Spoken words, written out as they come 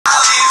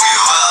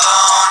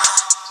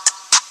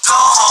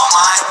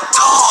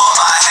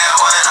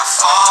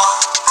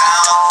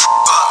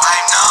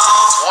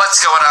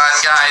What's going on,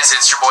 guys?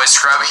 It's your boy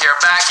Scrub here,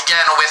 back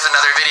again with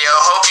another video.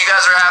 Hope you guys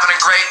are having a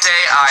great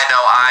day. I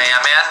know I am,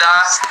 and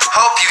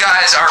hope you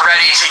guys are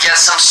ready to get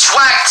some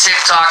swag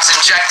TikToks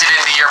injected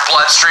into your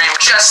bloodstream,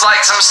 just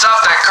like some stuff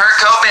that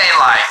Kurt Cobain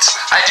liked.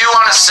 I do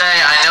want to say,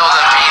 I know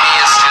the beanie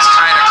is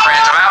kind of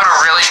cringe. I'm having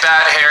a really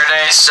bad hair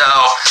day, so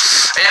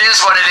it is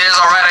what it is.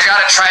 Alright, I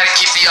gotta try to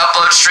keep the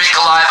upload streak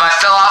alive. I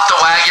fell off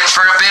the wagon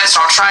for a bit,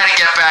 so I'm trying to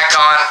get back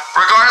on.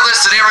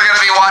 Regardless, today we're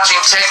gonna be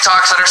watching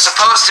TikToks that are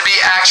supposed to be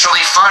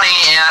actually funny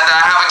and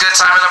have a good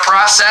time in the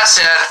process.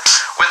 And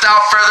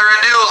without further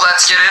ado,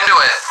 let's get into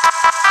it.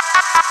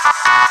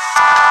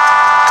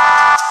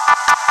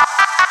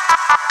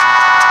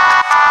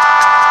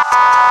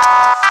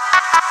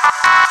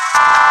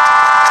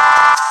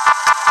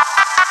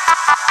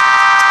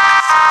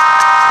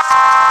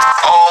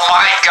 Oh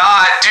my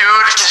god,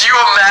 dude, could you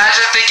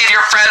imagine thinking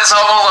your friend's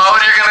home alone,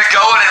 you're gonna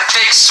go in and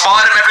fake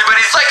swat him,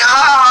 everybody's like,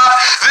 ha,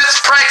 this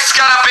prank's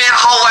gonna be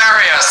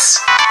hilarious.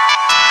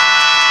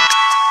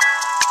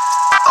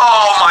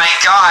 Oh my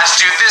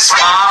gosh, dude, this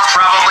mom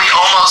probably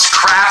almost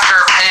crapped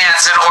her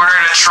pants in order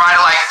to try to,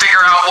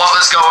 figure out what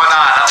was going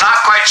on. I'm not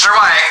quite sure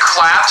why I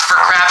clapped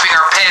for crapping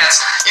her pants.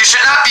 You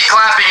should not be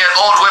clapping at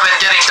old women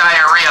getting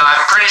diarrhea.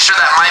 I'm pretty sure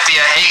that might be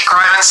a hate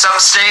crime in some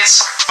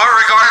states. But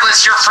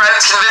regardless, your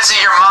friend's convincing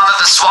your mom that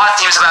the SWAT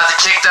team's about to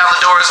kick down the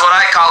door is what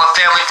I call a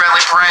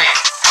family-friendly prank.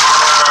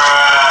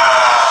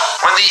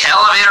 When the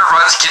elevator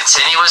runs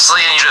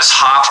continuously and you just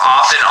hop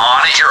off and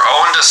on at your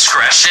own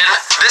discretion,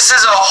 this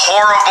is a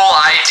horrible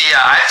idea.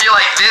 I feel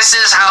like this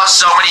is how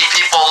so many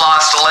people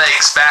lost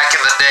legs back in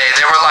the day.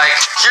 They were like,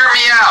 hear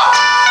me out.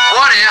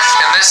 What if,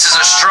 and this is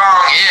a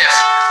strong if,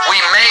 we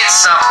made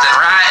something,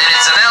 right? And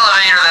it's an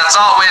elevator that's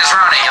always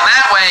running. And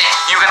that way,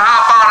 you can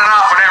hop on and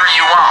off whenever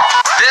you want.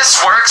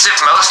 This works if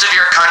most of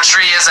your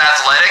country is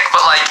athletic,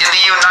 but in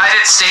the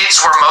United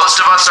States where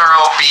most of us are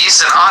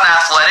obese and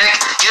unathletic,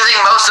 you think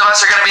most of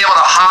us are going to be able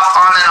to hop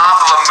on and off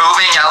of a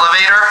moving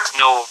elevator?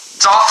 No.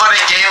 It's all fun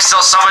and games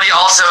till somebody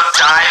also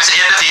dives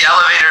into the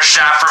elevator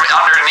shaft from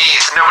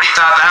underneath. Nobody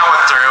thought that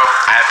one through.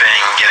 I've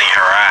been getting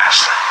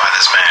harassed by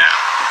this man.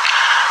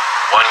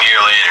 1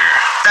 year later.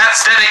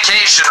 That's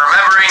dedication,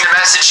 remembering to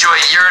message you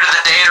a year to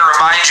the day to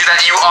remind you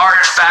that you are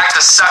in fact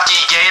a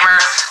sucky gamer.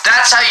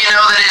 That's how you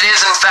know that it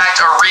is in fact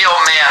a real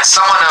man,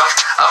 someone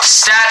of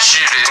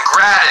statute and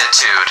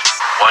gratitude.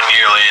 1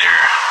 year later,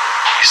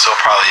 he's still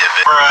probably a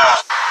bit.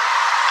 Bruh.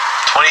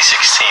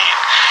 2016,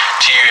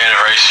 2-year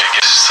anniversary,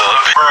 gets still a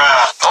bit.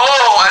 Bruh.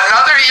 Oh,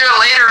 another year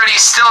later and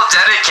he's still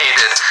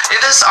dedicated.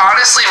 This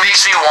honestly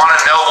makes me want to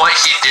know what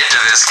he did to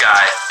this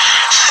guy.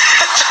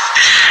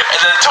 And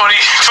then 2020,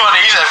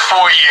 he's at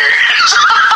 4 years.